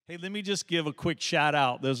Hey, let me just give a quick shout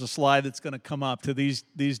out. There's a slide that's going to come up to these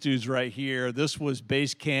dudes right here. This was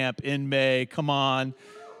base camp in May. Come on.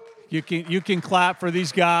 You can clap for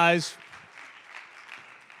these guys.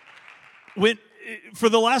 For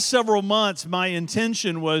the last several months, my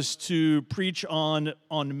intention was to preach on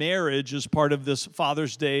marriage as part of this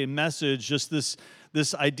Father's Day message, just this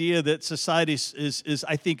idea that society is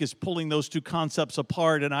I think is pulling those two concepts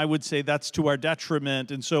apart, and I would say that's to our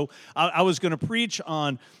detriment. And so I was going to preach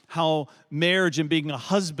on how marriage and being a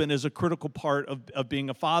husband is a critical part of being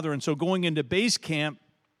a father. And so going into base camp,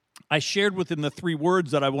 I shared with him the three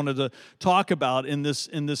words that I wanted to talk about in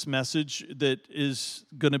this message that is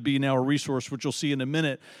going to be now a resource, which you'll see in a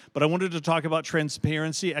minute. But I wanted to talk about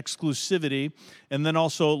transparency, exclusivity, and then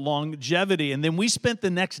also longevity. And then we spent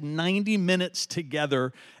the next 90 minutes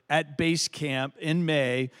together at base camp in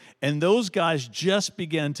May, and those guys just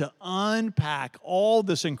began to unpack all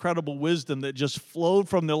this incredible wisdom that just flowed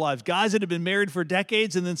from their lives. Guys that had been married for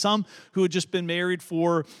decades, and then some who had just been married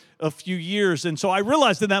for a few years. And so I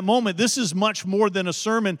realized in that moment, this is much more than a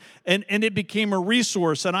sermon, and it became a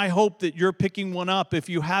resource. And I hope that you're picking one up. If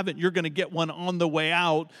you haven't, you're going to get one on the way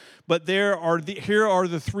out. But here are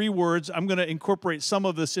the three words. I'm going to incorporate some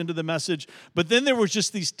of this into the message. But then there was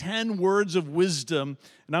just these 10 words of wisdom,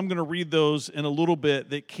 and I'm going to read those in a little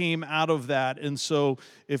bit, that came out of that. And so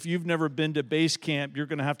if you've never been to base camp, you're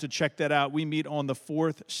going to have to check that out. We meet on the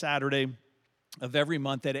fourth Saturday of every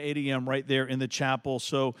month at 8 a.m. right there in the chapel.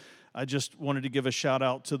 So I just wanted to give a shout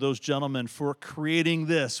out to those gentlemen for creating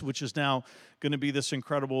this, which is now going to be this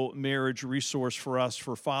incredible marriage resource for us,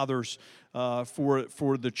 for fathers,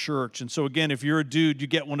 for the church. And so again, if you're a dude, you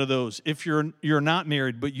get one of those. If you're not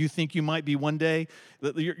married, but you think you might be one day,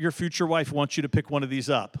 your future wife wants you to pick one of these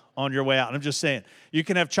up on your way out. I'm just saying, you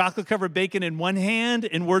can have chocolate-covered bacon in one hand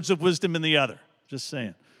and words of wisdom in the other. Just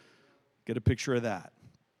saying. Get a picture of that.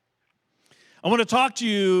 I want to talk to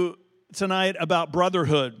you tonight about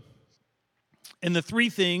brotherhood and the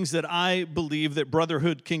three things that I believe that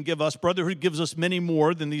brotherhood can give us. Brotherhood gives us many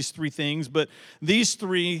more than these three things, but these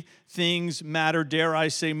three things matter, dare I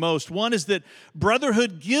say, most. One is that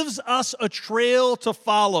brotherhood gives us a trail to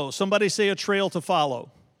follow. Somebody say a trail to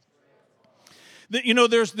follow. You know,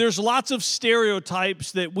 there's lots of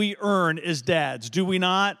stereotypes that we earn as dads, do we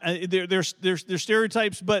not? There's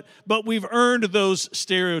stereotypes, but we've earned those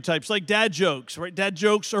stereotypes, like dad jokes, right? Dad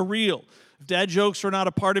jokes are real. If dad jokes are not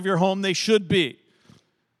a part of your home, they should be.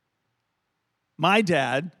 My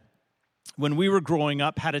dad, when we were growing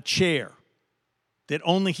up, had a chair that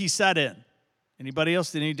only he sat in. Anybody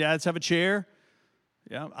else? Did any dads have a chair?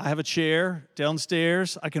 Yeah, I have a chair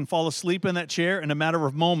downstairs. I can fall asleep in that chair in a matter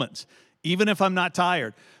of moments, even if I'm not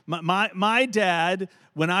tired. My dad,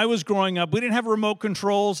 when I was growing up, we didn't have remote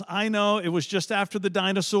controls. I know it was just after the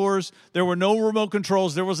dinosaurs. There were no remote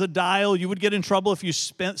controls. There was a dial. You would get in trouble if you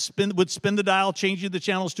would spin the dial, changing the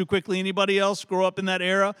channels too quickly. Anybody else grow up in that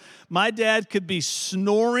era? My dad could be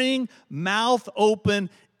snoring, mouth open,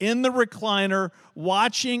 in the recliner,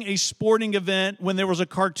 watching a sporting event when there was a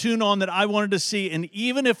cartoon on that I wanted to see. And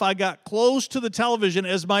even if I got close to the television,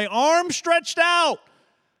 as my arm stretched out,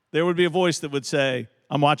 there would be a voice that would say,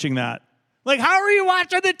 I'm watching that. Like, how are you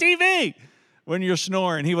watching the TV when you're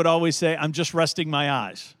snoring? He would always say, I'm just resting my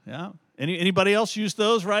eyes. Yeah. Anybody else use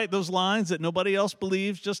those, right? Those lines that nobody else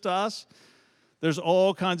believes, just us? There's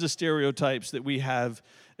all kinds of stereotypes that we have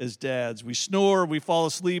as dads. We snore, we fall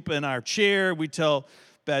asleep in our chair, we tell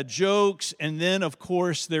bad jokes, and then, of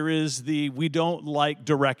course, there is we don't like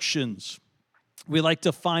directions. We like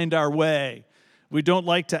to find our way. We don't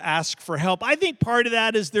like to ask for help. I think part of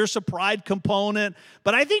that is there's a pride component,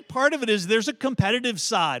 but I think part of it is there's a competitive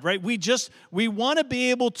side, right? We want to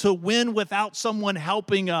be able to win without someone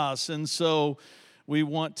helping us, and so we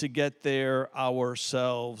want to get there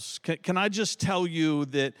ourselves. Can I just tell you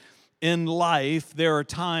that in life, there are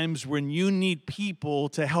times when you need people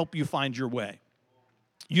to help you find your way.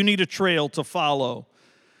 You need a trail to follow.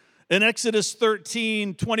 In Exodus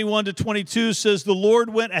 13, 21 to 22 says, the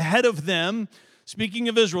Lord went ahead of them. Speaking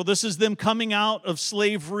of Israel, this is them coming out of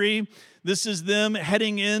slavery. This is them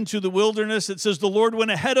heading into the wilderness. It says the Lord went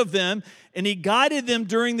ahead of them, and he guided them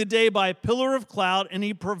during the day by a pillar of cloud, and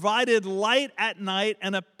he provided light at night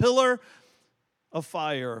and a pillar of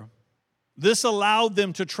fire. This allowed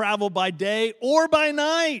them to travel by day or by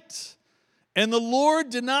night. And the Lord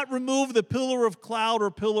did not remove the pillar of cloud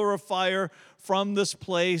or pillar of fire from this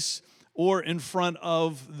place or in front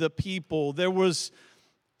of the people. There was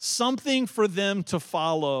something for them to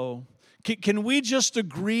follow. Can we just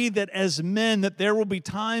agree that as men, that there will be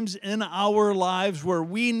times in our lives where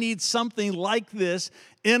we need something like this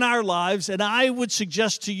in our lives? And I would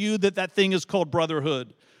suggest to you that thing is called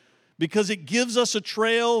brotherhood. because it gives us a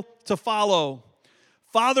trail to follow.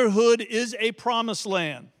 Fatherhood is a promised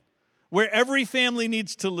land where every family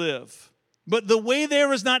needs to live. But the way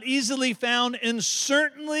there is not easily found, and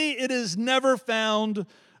certainly it is never found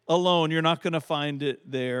alone. You're not going to find it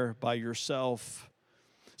there by yourself.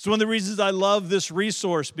 So one of the reasons I love this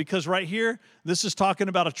resource, because right here, this is talking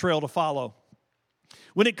about a trail to follow.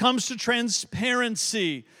 When it comes to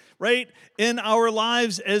transparency, right, in our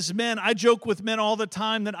lives as men, I joke with men all the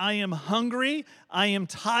time that I am hungry, I am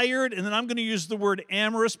tired, and then I'm going to use the word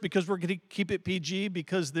amorous because we're going to keep it PG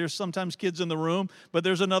because there's sometimes kids in the room, but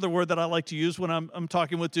there's another word that I like to use when I'm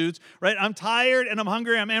talking with dudes, right? I'm tired and I'm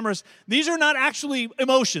hungry, I'm amorous. These are not actually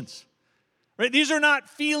emotions, right? These are not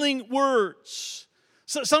feeling words.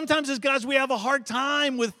 So sometimes as guys, we have a hard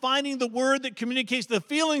time with finding the word that communicates. The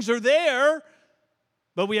feelings are there,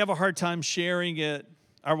 but we have a hard time sharing it.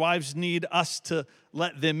 Our wives need us to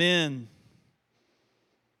let them in.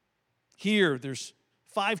 Here, there's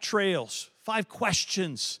 5 trails, 5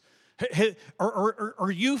 questions.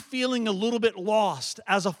 Are you feeling a little bit lost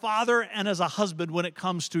as a father and as a husband when it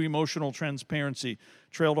comes to emotional transparency?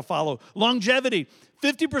 Trail to follow. Longevity.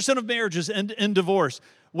 50% of marriages end in divorce.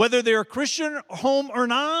 Whether they're a Christian home or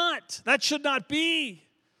not, that should not be.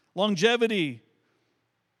 Longevity.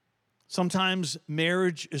 Sometimes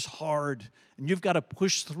marriage is hard, and you've got to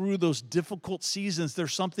push through those difficult seasons.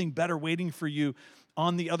 There's something better waiting for you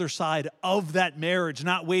on the other side of that marriage,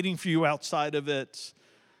 not waiting for you outside of it.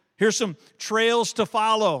 Here's some trails to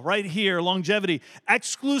follow right here. Longevity.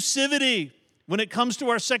 Exclusivity. When it comes to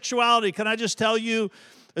our sexuality, can I just tell you,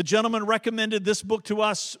 a gentleman recommended this book to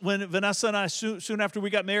us when Vanessa and I, soon after we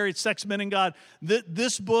got married, Sex, Men, and God.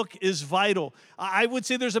 This book is vital. I would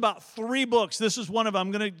say there's about 3 books. This is one of them. I'm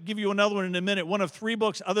going to give you another one in a minute. One of 3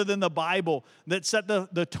 books other than the Bible that set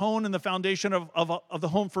the tone and the foundation of the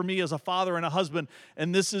home for me as a father and a husband.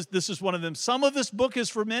 And this is one of them. Some of this book is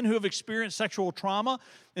for men who have experienced sexual trauma.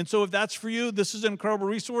 And so if that's for you, this is an incredible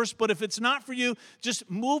resource. But if it's not for you, just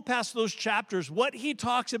move past those chapters. What he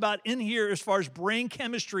talks about in here as far as brain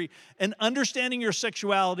chemistry and understanding your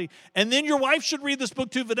sexuality. And then your wife should read this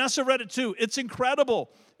book too. Vanessa read it too. It's incredible.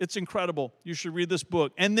 It's incredible. You should read this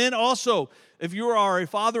book. And then also, if you are a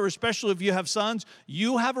father, especially if you have sons,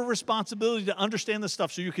 you have a responsibility to understand this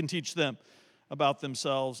stuff so you can teach them about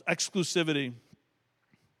themselves. Exclusivity.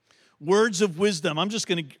 Words of wisdom. I'm just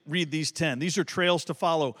going to read these 10. These are trails to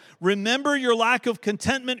follow. Remember, your lack of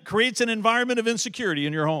contentment creates an environment of insecurity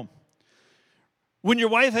in your home. When your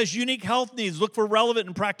wife has unique health needs, look for relevant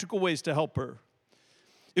and practical ways to help her.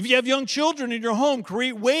 If you have young children in your home,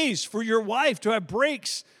 create ways for your wife to have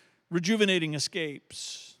breaks, rejuvenating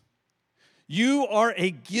escapes. You are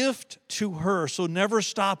a gift to her, so never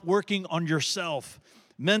stop working on yourself.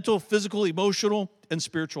 Mental, physical, emotional, and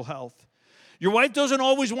spiritual health. Your wife doesn't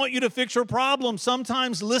always want you to fix her problems.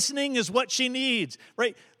 Sometimes listening is what she needs,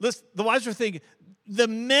 right? Listen, the wives are thinking, the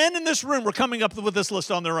men in this room were coming up with this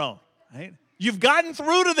list on their own, right? You've gotten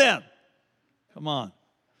through to them. Come on.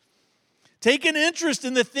 Take an interest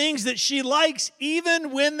in the things that she likes,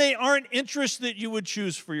 even when they aren't interests that you would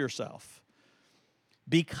choose for yourself.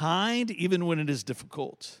 Be kind, even when it is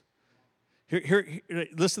difficult. Here,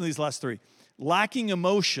 listen to these last 3. Lacking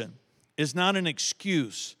emotion is not an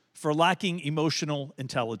excuse for lacking emotional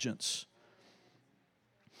intelligence.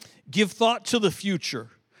 Give thought to the future,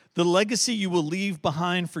 the legacy you will leave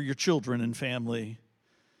behind for your children and family.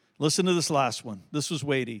 Listen to this last one. This was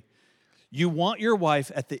weighty. You want your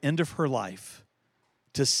wife at the end of her life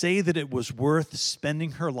to say that it was worth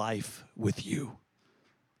spending her life with you.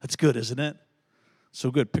 That's good, isn't it?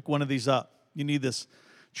 So good. Pick one of these up. You need this.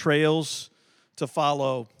 Trails to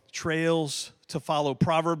follow. Trails to follow.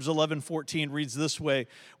 Proverbs 11:14 reads this way: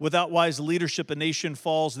 without wise leadership, a nation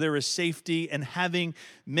falls. There is safety in having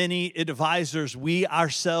many advisors. We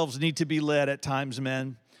ourselves need to be led at times,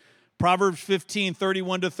 men. Proverbs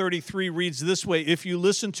 15:31-33 reads this way: if you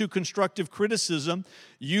listen to constructive criticism,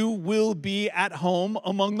 you will be at home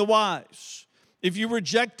among the wise. If you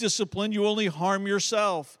reject discipline, you only harm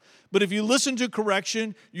yourself. But if you listen to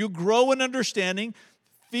correction, you grow in understanding.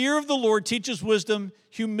 Fear of the Lord teaches wisdom.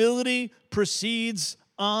 Humility precedes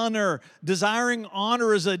honor. Desiring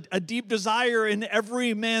honor is a deep desire in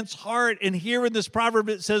every man's heart. And here in this proverb,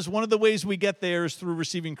 it says one of the ways we get there is through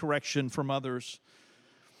receiving correction from others.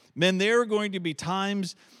 Men, there are going to be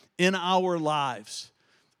times in our lives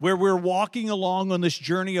where we're walking along on this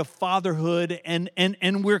journey of fatherhood and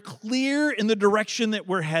we're clear in the direction that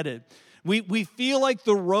we're headed. We feel like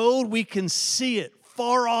the road, we can see it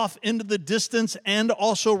far off into the distance and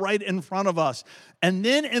also right in front of us. And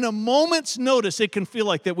then in a moment's notice, it can feel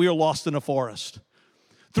like that we are lost in a forest.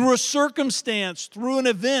 through a circumstance, through an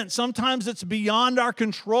event. Sometimes it's beyond our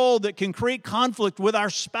control that can create conflict with our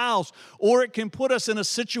spouse, or it can put us in a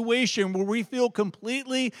situation where we feel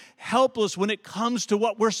completely helpless when it comes to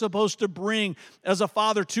what we're supposed to bring as a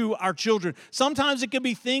father to our children. Sometimes it can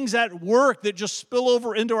be things at work that just spill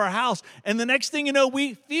over into our house, and the next thing you know,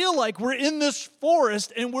 we feel like we're in this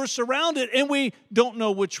forest and we're surrounded and we don't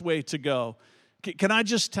know which way to go. Can I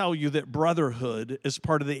just tell you that brotherhood is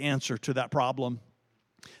part of the answer to that problem?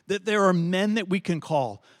 That there are men that we can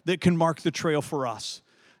call that can mark the trail for us.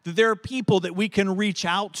 That there are people that we can reach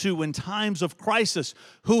out to in times of crisis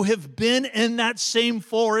who have been in that same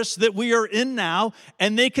forest that we are in now,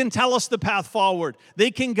 and they can tell us the path forward. They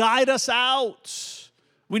can guide us out.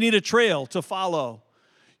 We need a trail to follow.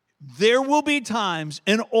 There will be times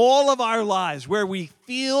in all of our lives where we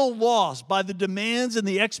feel lost by the demands and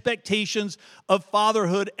the expectations of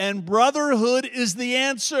fatherhood, and brotherhood is the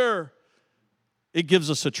answer. It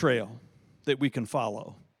gives us a trail that we can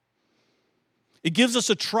follow. It gives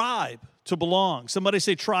us a tribe to belong. Somebody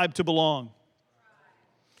say tribe to belong.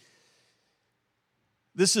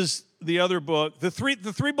 This is the other book. The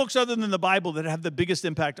three books other than the Bible that have the biggest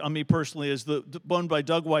impact on me personally is the one by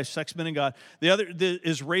Doug Weiss, Sex, Men, and God. The other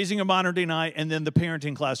is Raising a Modern Day Night, and then the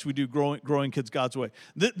parenting class we do, Growing Kids God's Way.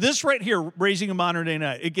 This right here, Raising a Modern Day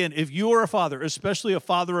Night, again, if you are a father, especially a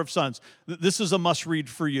father of sons, this is a must-read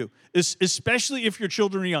for you, especially if your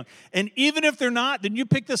children are young. And even if they're not, then you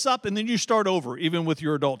pick this up and then you start over, even with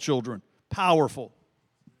your adult children. Powerful.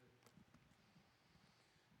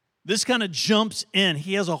 This kind of jumps in.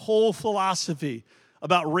 He has a whole philosophy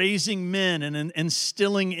about raising men and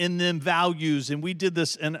instilling in them values. And we did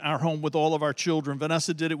this in our home with all of our children.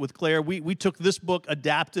 Vanessa did it with Claire. We took this book,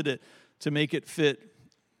 adapted it to make it fit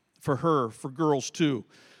for her, for girls too.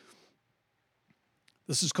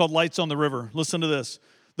 This is called Lights on the River. Listen to this.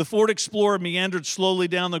 The Ford Explorer meandered slowly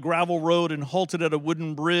down the gravel road and halted at a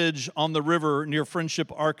wooden bridge on the river near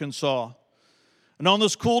Friendship, Arkansas. And on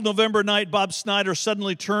this cool November night, Bob Snyder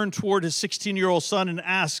suddenly turned toward his 16-year-old son and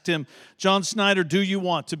asked him, "John Snyder, do you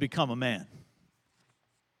want to become a man?"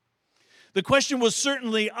 The question was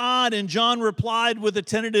certainly odd, and John replied with a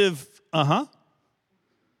tentative, "Uh-huh."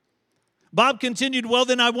 Bob continued, "Well,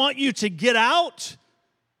 then I want you to get out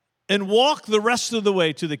and walk the rest of the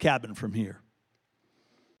way to the cabin from here."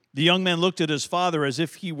 The young man looked at his father as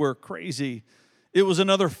if he were crazy. It was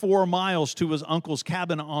another 4 miles to his uncle's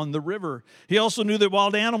cabin on the river. He also knew that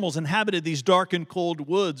wild animals inhabited these dark and cold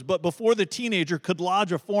woods. But before the teenager could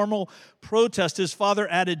lodge a formal protest, his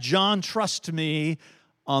father added, "John, trust me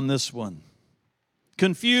on this one."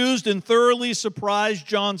 Confused and thoroughly surprised,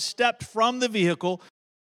 John stepped from the vehicle,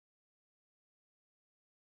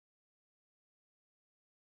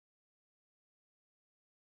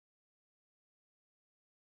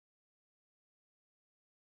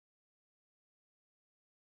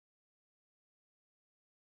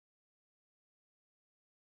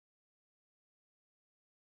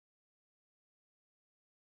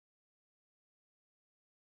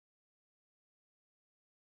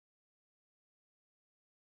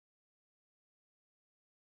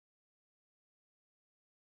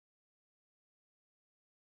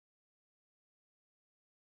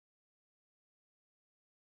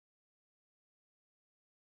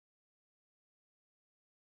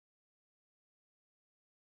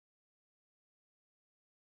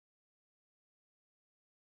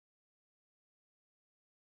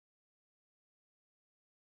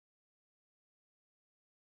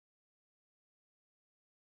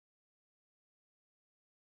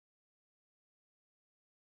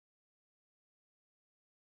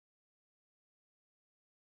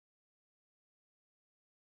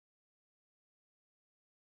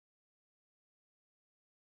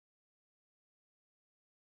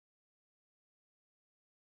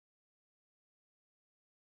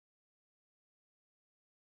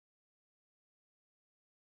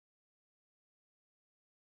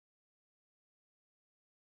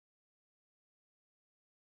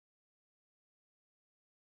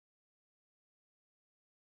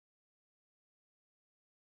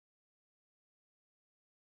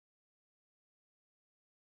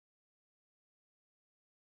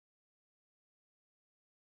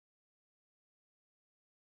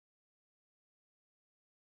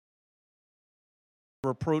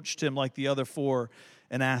 approached him like the other four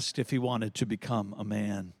and asked if he wanted to become a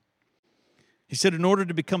man. He said, in order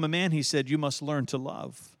to become a man, he said, you must learn to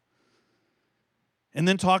love. And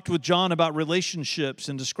then talked with John about relationships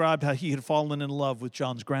and described how he had fallen in love with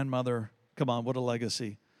John's grandmother. Come on, what a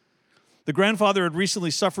legacy. The grandfather had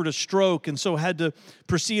recently suffered a stroke and so had to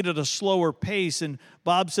proceed at a slower pace. And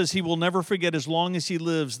Bob says he will never forget, as long as he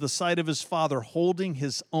lives, the sight of his father holding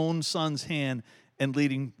his own son's hand and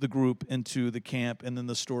leading the group into the camp. And then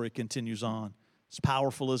the story continues on. It's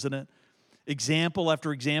powerful, isn't it? Example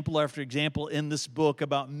after example after example in this book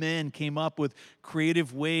about men came up with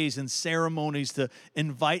creative ways and ceremonies to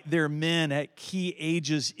invite their men at key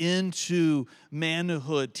ages into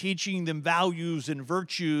manhood, teaching them values and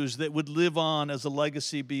virtues that would live on as a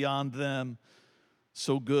legacy beyond them.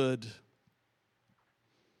 So good.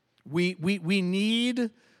 We need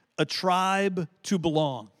a tribe to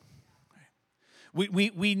belong.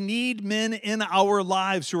 We need men in our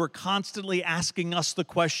lives who are constantly asking us the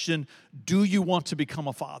question, do you want to become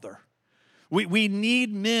a father? We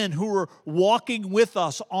need men who are walking with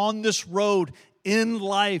us on this road in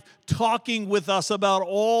life, talking with us about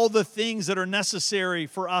all the things that are necessary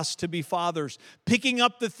for us to be fathers, picking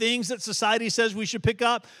up the things that society says we should pick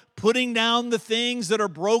up, putting down the things that are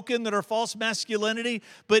broken, that are false masculinity,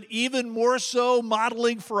 but even more so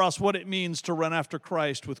modeling for us what it means to run after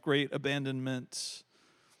Christ with great abandonment.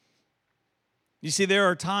 You see, there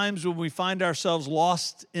are times when we find ourselves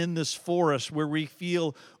lost in this forest where we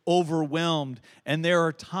feel overwhelmed. And there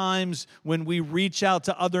are times when we reach out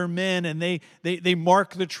to other men and they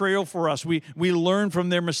mark the trail for us. We learn from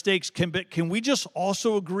their mistakes. Can we just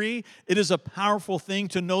also agree it is a powerful thing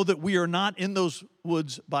to know that we are not in those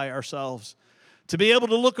woods by ourselves? To be able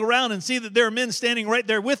to look around and see that there are men standing right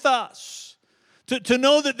there with us. To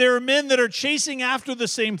know that there are men that are chasing after the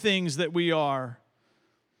same things that we are.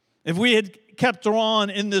 If we had kept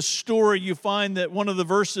on in this story, you find that one of the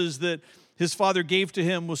verses that his father gave to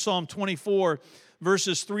him was Psalm 24,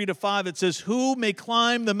 verses 3-5. It says, "Who may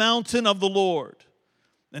climb the mountain of the Lord,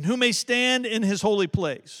 and who may stand in his holy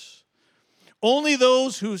place? Only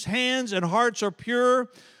those whose hands and hearts are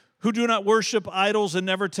pure, who do not worship idols and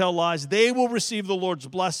never tell lies, they will receive the Lord's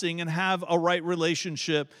blessing and have a right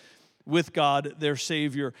relationship with God, their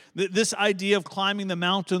Savior." This idea of climbing the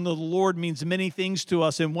mountain of the Lord means many things to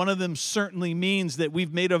us, and one of them certainly means that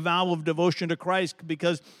we've made a vow of devotion to Christ,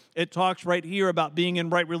 because it talks right here about being in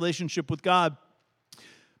right relationship with God.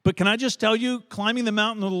 But can I just tell you, climbing the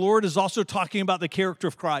mountain of the Lord is also talking about the character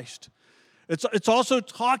of Christ. It's also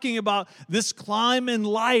talking about this climb in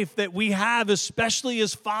life that we have, especially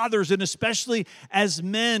as fathers and especially as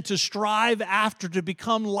men, to strive after to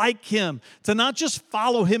become like Him, to not just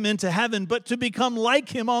follow Him into heaven, but to become like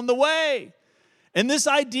Him on the way. And this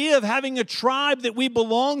idea of having a tribe that we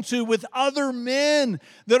belong to with other men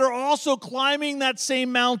that are also climbing that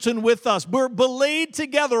same mountain with us. We're belayed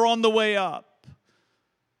together on the way up,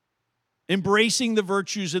 embracing the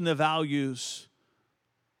virtues and the values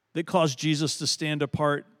that caused Jesus to stand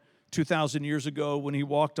apart 2,000 years ago when He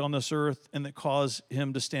walked on this earth, and that cause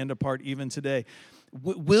Him to stand apart even today.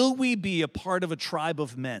 Will we be a part of a tribe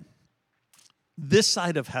of men this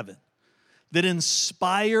side of heaven that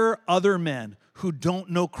inspire other men who don't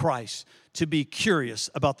know Christ to be curious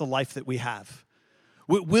about the life that we have?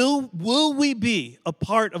 Will we be a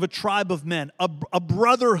part of a tribe of men, a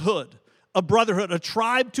brotherhood, a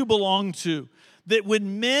tribe to belong to, that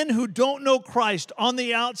when men who don't know Christ on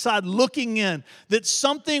the outside looking in, that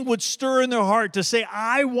something would stir in their heart to say,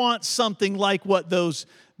 I want something like what those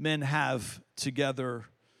men have together?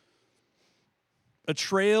 A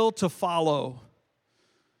trail to follow,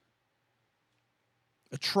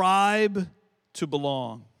 a tribe to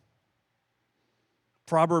belong.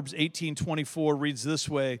 Proverbs 18:24 reads this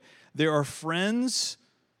way: there are friends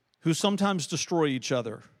who sometimes destroy each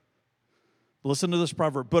other. Listen to this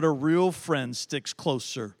proverb: but a real friend sticks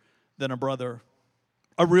closer than a brother.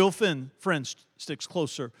 A real friend sticks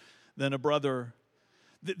closer than a brother.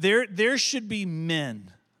 There should be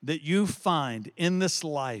men that you find in this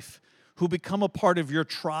life who become a part of your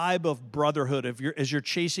tribe of brotherhood, as you're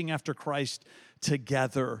chasing after Christ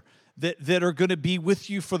together, that are going to be with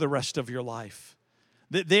you for the rest of your life.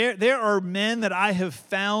 There are men that I have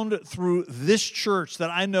found through this church that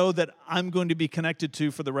I know that I'm going to be connected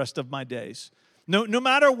to for the rest of my days. No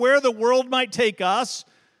matter where the world might take us,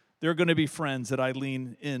 there are going to be friends that I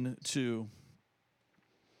lean into.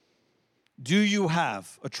 Do you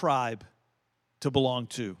have a tribe to belong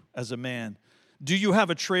to as a man? Do you have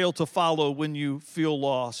a trail to follow when you feel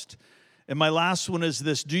lost? And my last one is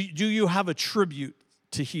this: do you have a tribute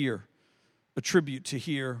to hear? A tribute to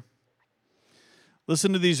hear.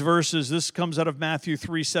 Listen to these verses. This comes out of Matthew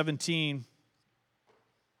 3:17. It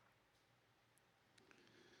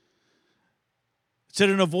said,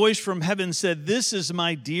 and a voice from heaven said, this is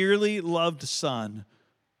my dearly loved Son,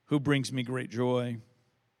 who brings me great joy.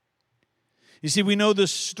 You see, we know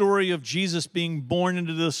this story of Jesus being born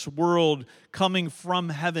into this world, coming from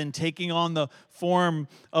heaven, taking on the form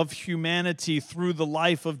of humanity through the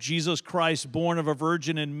life of Jesus Christ, born of a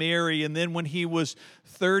virgin and Mary. And then when he was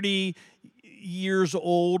 30 years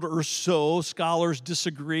old or so, scholars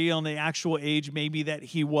disagree on the actual age maybe that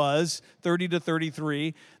he was, 30 to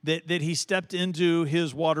 33, that he stepped into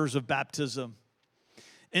his waters of baptism.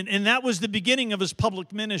 And that was the beginning of his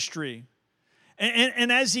public ministry.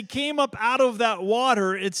 And as he came up out of that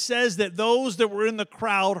water, it says that those that were in the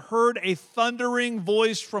crowd heard a thundering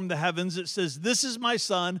voice from the heavens. It says, "This is my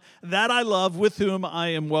son, that I love, with whom I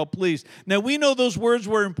am well pleased." Now, we know those words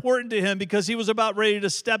were important to him because he was about ready to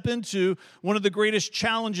step into one of the greatest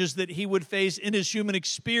challenges that he would face in his human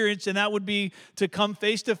experience, and that would be to come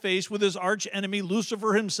face to face with his arch enemy,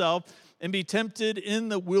 Lucifer himself, and be tempted in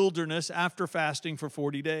the wilderness after fasting for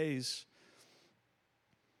 40 days.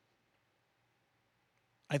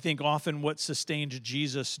 I think often what sustained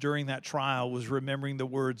Jesus during that trial was remembering the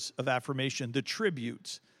words of affirmation, the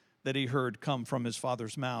tributes that he heard come from his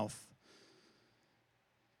Father's mouth.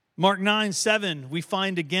 Mark 9:7, we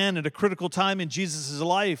find again at a critical time in Jesus'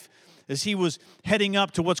 life as he was heading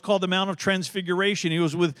up to what's called the Mount of Transfiguration. He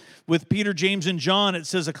was with Peter, James, and John. It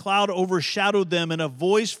says a cloud overshadowed them, and a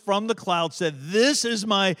voice from the cloud said, "This is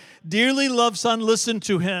my dearly loved son, listen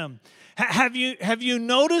to him." Have you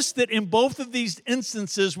noticed that in both of these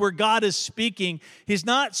instances where God is speaking, he's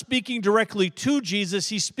not speaking directly to Jesus,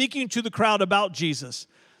 he's speaking to the crowd about Jesus.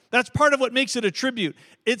 That's part of what makes it a tribute.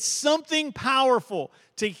 It's something powerful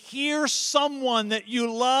to hear someone that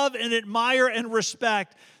you love and admire and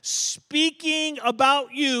respect speaking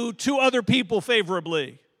about you to other people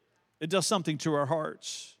favorably. It does something to our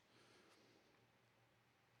hearts.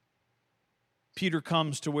 Peter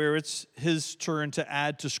comes to where it's his turn to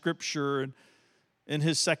add to Scripture. And in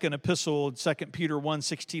his second epistle, in 2 Peter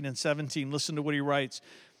 1:16 and 17, listen to what he writes.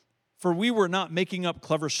 "For we were not making up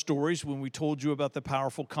clever stories when we told you about the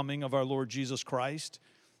powerful coming of our Lord Jesus Christ.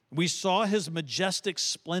 We saw his majestic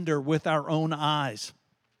splendor with our own eyes.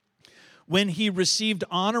 When he received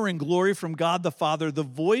honor and glory from God the Father, the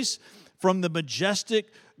voice from the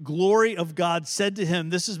majestic glory of God said to him,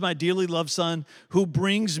 'This is my dearly loved son who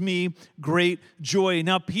brings me great joy.'"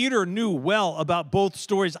 Now, Peter knew well about both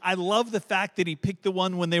stories. I love the fact that he picked the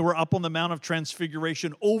one when they were up on the Mount of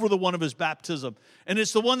Transfiguration over the one of his baptism. And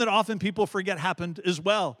it's the one that often people forget happened as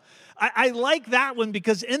well. I like that one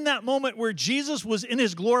because in that moment where Jesus was in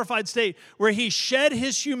his glorified state, where he shed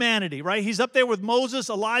his humanity, right? He's up there with Moses,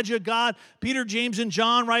 Elijah, God, Peter, James, and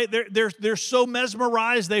John, right? They're so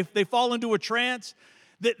mesmerized, they fall into a trance.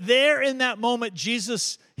 That there in that moment,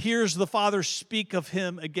 Jesus hears the Father speak of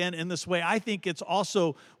him again in this way. I think it's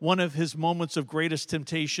also one of his moments of greatest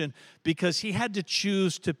temptation because he had to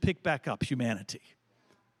choose to pick back up humanity.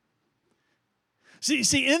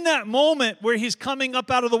 See, in that moment where he's coming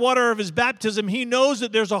up out of the water of his baptism, he knows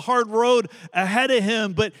that there's a hard road ahead of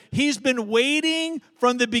him, but he's been waiting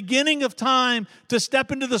from the beginning of time to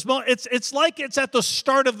step into this moment. It's like it's at the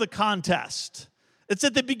start of the contest. It's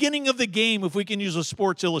at the beginning of the game, if we can use a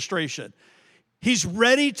sports illustration. He's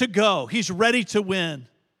ready to go. He's ready to win.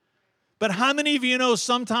 But how many of you know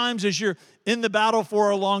sometimes as you're in the battle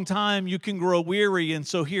for a long time, you can grow weary? And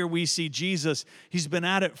so here we see Jesus. He's been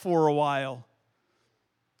at it for a while.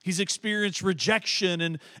 He's experienced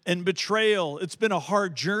rejection and betrayal. It's been a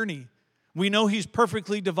hard journey. We know he's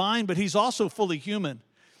perfectly divine, but he's also fully human.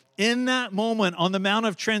 In that moment on the Mount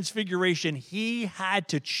of Transfiguration, he had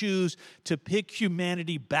to choose to pick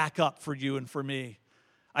humanity back up for you and for me.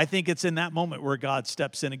 I think it's in that moment where God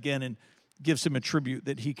steps in again and gives him a tribute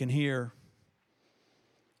that he can hear.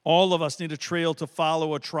 All of us need a trail to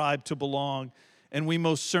follow, a tribe to belong, and we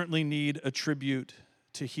most certainly need a tribute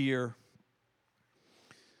to hear.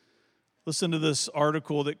 Listen to this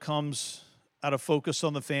article that comes out of Focus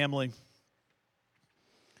on the Family.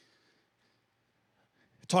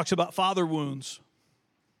 It talks about father wounds.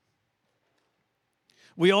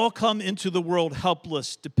 We all come into the world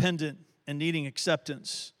helpless, dependent, and needing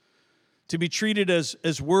acceptance, to be treated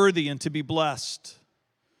as worthy and to be blessed.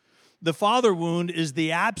 The father wound is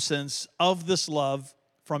the absence of this love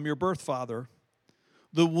from your birth father.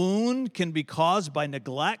 The wound can be caused by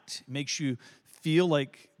neglect, makes you feel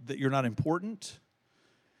like that you're not important.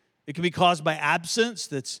 It can be caused by absence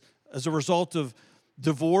that's as a result of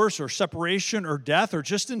divorce or separation or death or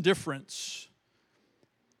just indifference.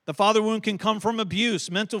 The father wound can come from abuse,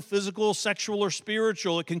 mental, physical, sexual, or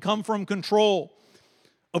spiritual. It can come from control,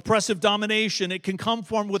 oppressive domination. It can come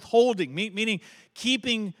from withholding, meaning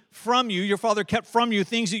keeping from you. Your father kept from you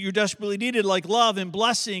things that you desperately needed, like love and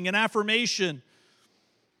blessing and affirmation.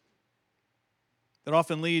 that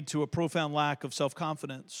often lead to a profound lack of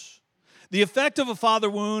self-confidence. The effect of a father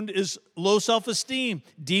wound is low self-esteem,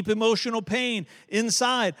 deep emotional pain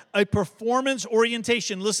inside, a performance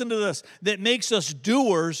orientation, listen to this, that makes us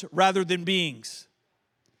doers rather than beings.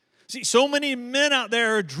 See, so many men out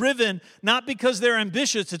there are driven not because they're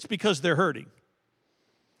ambitious, it's because they're hurting.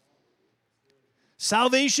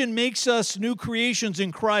 Salvation makes us new creations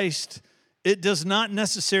in Christ. It does not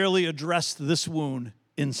necessarily address this wound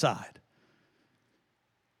inside.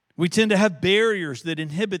 We tend to have barriers that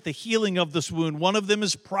inhibit the healing of this wound. One of them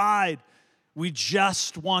is pride. We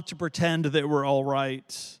just want to pretend that we're all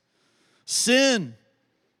right. Sin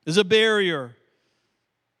is a barrier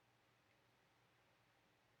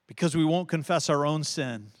because we won't confess our own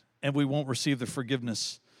sin and we won't receive the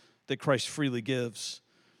forgiveness that Christ freely gives.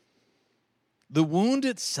 The wound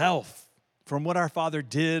itself from what our Father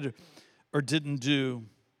did or didn't do.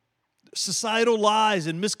 Societal lies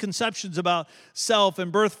and misconceptions about self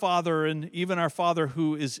and birth father and even our Father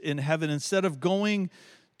who is in heaven. Instead of going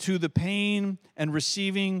to the pain and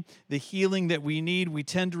receiving the healing that we need, we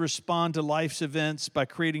tend to respond to life's events by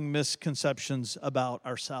creating misconceptions about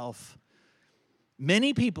ourselves.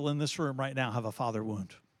 Many people in this room right now have a father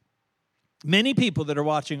wound. Many people that are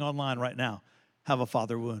watching online right now have a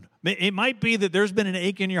father wound. It might be that there's been an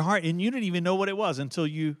ache in your heart and you didn't even know what it was until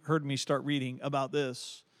you heard me start reading about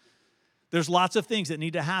this. There's lots of things that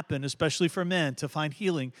need to happen, especially for men, to find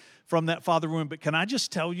healing from that father wound. But can I just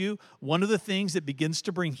tell you, one of the things that begins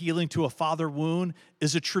to bring healing to a father wound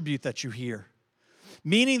is a tribute that you hear.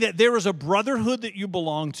 Meaning that there is a brotherhood that you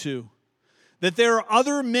belong to. That there are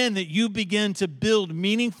other men that you begin to build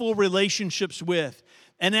meaningful relationships with.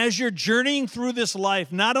 And as you're journeying through this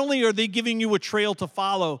life, not only are they giving you a trail to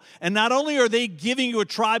follow, and not only are they giving you a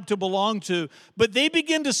tribe to belong to, but they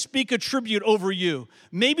begin to speak a tribute over you.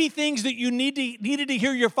 Maybe things that you needed to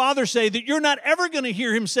hear your father say that you're not ever going to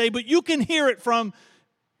hear him say, but you can hear it from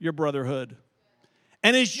your brotherhood.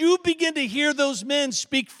 And as you begin to hear those men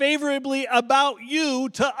speak favorably about you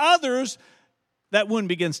to others, that wound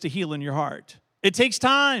begins to heal in your heart. It takes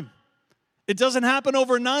time. It doesn't happen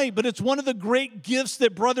overnight, but it's one of the great gifts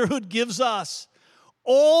that brotherhood gives us.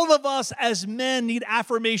 All of us as men need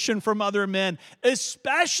affirmation from other men,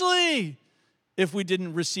 especially if we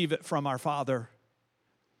didn't receive it from our Father.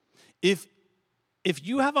 If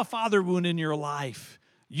you have a father wound in your life,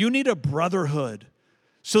 you need a brotherhood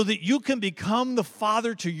so that you can become the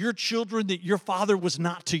father to your children that your father was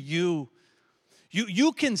not to you.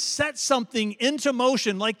 You can set something into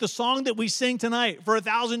motion like the song that we sing tonight for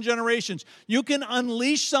 1,000 generations. You can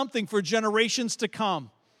unleash something for generations to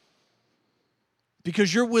come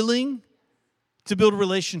because you're willing to build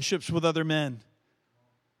relationships with other men.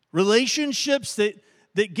 Relationships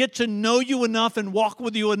that get to know you enough and walk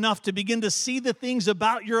with you enough to begin to see the things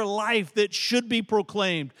about your life that should be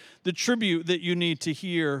proclaimed, the tribute that you need to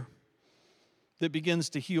hear that begins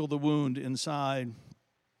to heal the wound inside.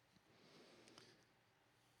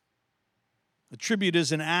 A tribute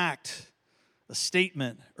is an act, a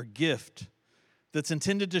statement, or gift that's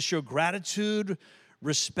intended to show gratitude,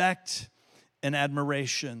 respect, and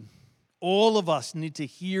admiration. All of us need to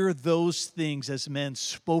hear those things as men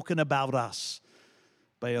spoken about us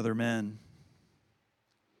by other men.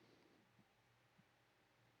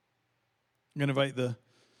 I'm going to invite the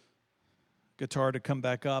guitar to come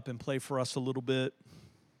back up and play for us a little bit.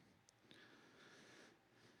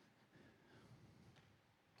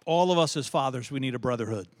 All of us as fathers, we need a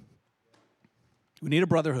brotherhood. We need a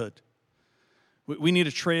brotherhood. We need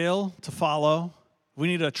a trail to follow. We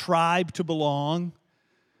need a tribe to belong.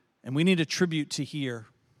 And we need a tribute to hear.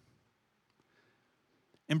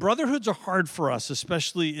 And brotherhoods are hard for us,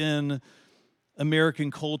 especially in American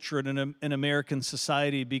culture and in American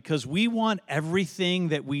society, because we want everything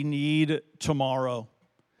that we need tomorrow.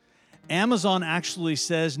 Amazon actually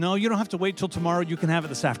says, no, you don't have to wait till tomorrow. You can have it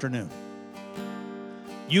this afternoon.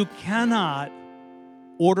 You cannot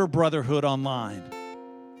order brotherhood online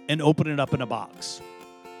and open it up in a box.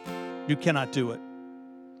 You cannot do it.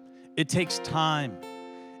 It takes time.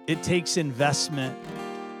 It takes investment.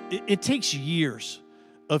 It takes years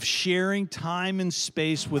of sharing time and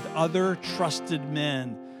space with other trusted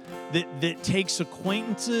men that takes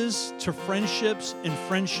acquaintances to friendships and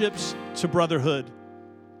friendships to brotherhood.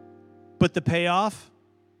 But the payoff,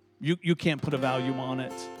 you can't put a value on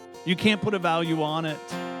it. You can't put a value on it.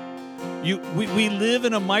 We live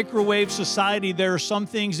in a microwave society. There are some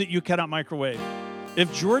things that you cannot microwave.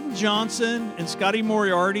 If Jordan Johnson and Scotty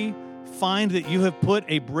Moriarty find that you have put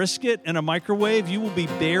a brisket in a microwave, you will be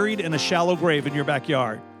buried in a shallow grave in your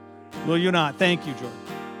backyard. Will you not? Thank you, Jordan.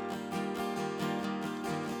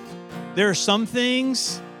 There are some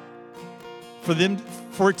things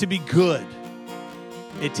for it to be good,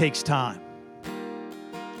 it takes time.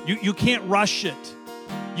 You can't rush it.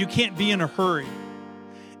 You can't be in a hurry.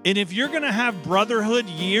 And if you're going to have brotherhood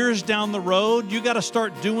years down the road, you got to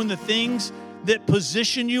start doing the things that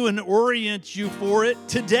position you and orient you for it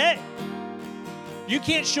today. You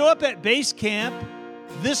can't show up at base camp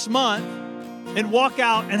this month and walk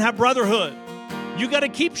out and have brotherhood. You got to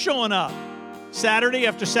keep showing up Saturday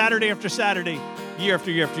after Saturday after Saturday, year after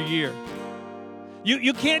year after year.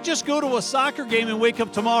 You can't just go to a soccer game and wake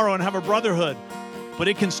up tomorrow and have a brotherhood, but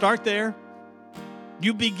it can start there.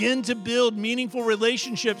 You begin to build meaningful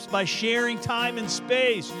relationships by sharing time and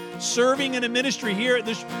space, serving in a ministry here at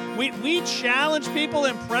this. We challenge people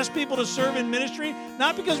and press people to serve in ministry,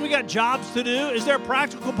 not because we got jobs to do. Is there a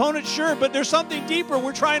practical component? Sure, but there's something deeper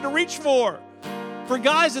we're trying to reach for. For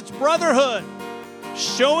guys, it's brotherhood.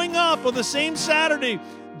 Showing up on the same Saturday,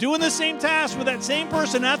 doing the same task with that same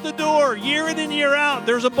person at the door, year in and year out,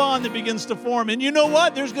 there's a bond that begins to form. And you know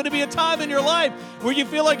what? There's going to be a time in your life where you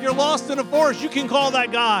feel like you're lost in a forest. You can call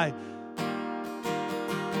that guy.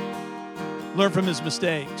 Learn from his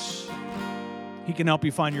mistakes. He can help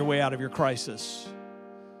you find your way out of your crisis.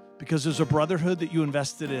 Because there's a brotherhood that you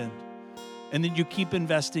invested in, and then you keep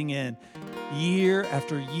investing in year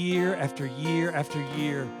after year after year after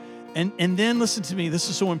year. And then listen to me, this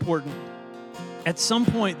is so important. At some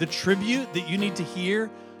point, the tribute that you need to hear,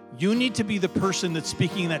 you need to be the person that's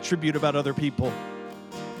speaking that tribute about other people.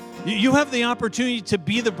 You have the opportunity to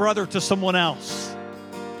be the brother to someone else.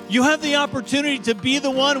 You have the opportunity to be the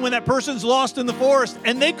one when that person's lost in the forest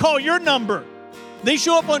and they call your number. They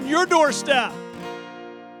show up on your doorstep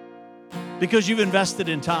because you've invested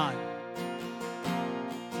in time.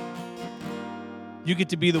 You get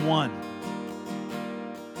to be the one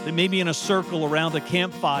that may be in a circle around a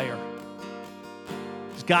campfire.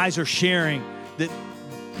 These guys are sharing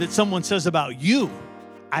that someone says about you,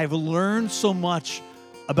 I've learned so much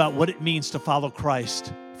about what it means to follow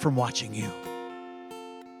Christ from watching you.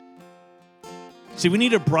 See, we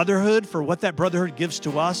need a brotherhood for what that brotherhood gives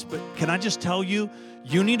to us, but can I just tell you,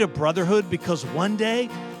 you need a brotherhood because one day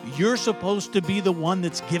you're supposed to be the one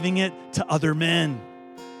that's giving it to other men.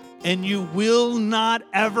 And you will not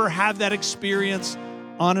ever have that experience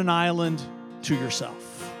on an island to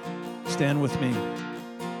yourself. Stand with me.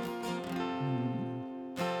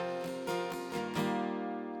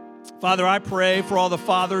 Father, I pray for all the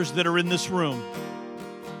fathers that are in this room.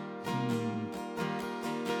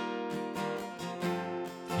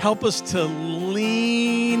 Help us to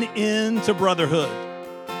lean into brotherhood.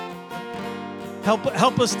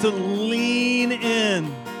 Help us to lean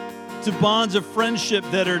in to bonds of friendship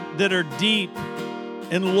that are deep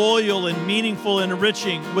and loyal and meaningful and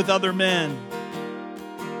enriching with other men.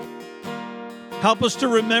 Help us to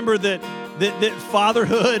remember that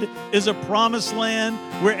fatherhood is a promised land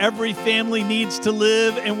where every family needs to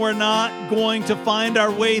live, and we're not going to find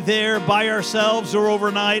our way there by ourselves or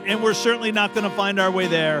overnight, and we're certainly not going to find our way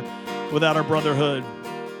there without our brotherhood.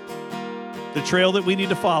 The trail that we need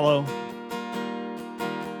to follow,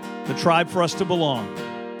 the tribe for us to belong,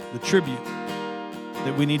 the tribute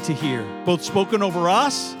that we need to hear, both spoken over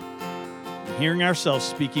us and hearing ourselves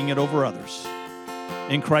speaking it over others.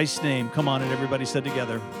 In Christ's name, come on, and everybody said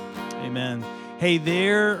together, amen. Hey,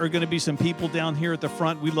 there are going to be some people down here at the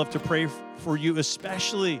front. We'd love to pray for you,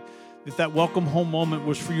 especially if that welcome home moment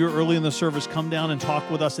was for you early in the service. Come down and talk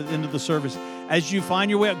with us at the end of the service. As you find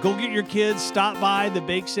your way out, go get your kids, stop by the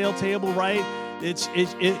bake sale table, right?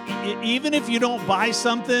 Even if you don't buy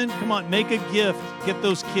something, come on, make a gift. Get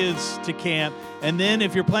those kids to camp. And then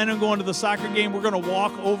if you're planning on going to the soccer game, we're going to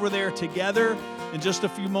walk over there together in just a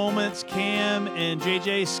few moments. Cam and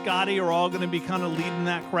JJ, Scotty are all going to be kind of leading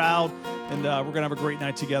that crowd. And we're going to have a great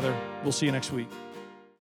night together. We'll see you next week.